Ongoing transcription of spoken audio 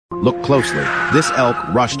Look closely. This elk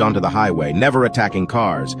rushed onto the highway, never attacking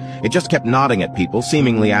cars. It just kept nodding at people,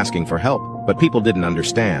 seemingly asking for help. But people didn't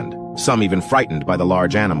understand, some even frightened by the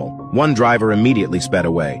large animal. One driver immediately sped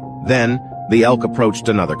away. Then, the elk approached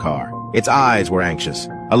another car. Its eyes were anxious.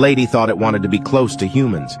 A lady thought it wanted to be close to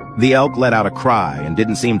humans. The elk let out a cry and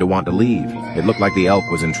didn't seem to want to leave. It looked like the elk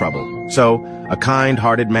was in trouble. So, a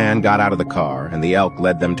kind-hearted man got out of the car, and the elk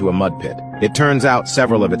led them to a mud pit. It turns out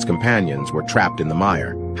several of its companions were trapped in the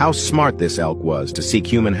mire. How smart this elk was to seek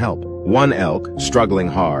human help. One elk, struggling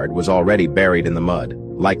hard, was already buried in the mud,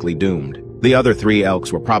 likely doomed. The other 3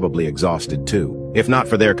 elks were probably exhausted too. If not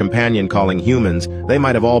for their companion calling humans, they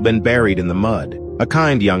might have all been buried in the mud. A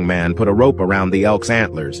kind young man put a rope around the elk's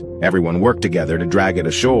antlers. Everyone worked together to drag it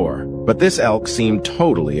ashore. But this elk seemed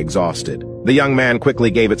totally exhausted. The young man quickly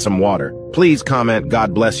gave it some water. Please comment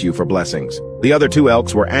 "God bless you" for blessings. The other 2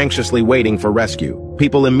 elks were anxiously waiting for rescue.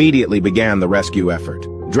 People immediately began the rescue effort.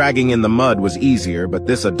 Dragging in the mud was easier, but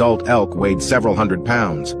this adult elk weighed several hundred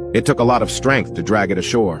pounds. It took a lot of strength to drag it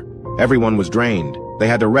ashore. Everyone was drained. They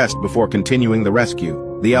had to rest before continuing the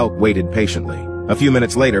rescue. The elk waited patiently. A few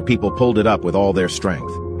minutes later, people pulled it up with all their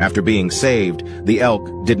strength. After being saved, the elk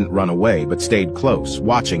didn't run away but stayed close,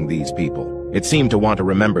 watching these people. It seemed to want to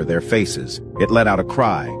remember their faces. It let out a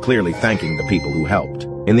cry, clearly thanking the people who helped.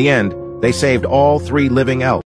 In the end, they saved all 3 living elk.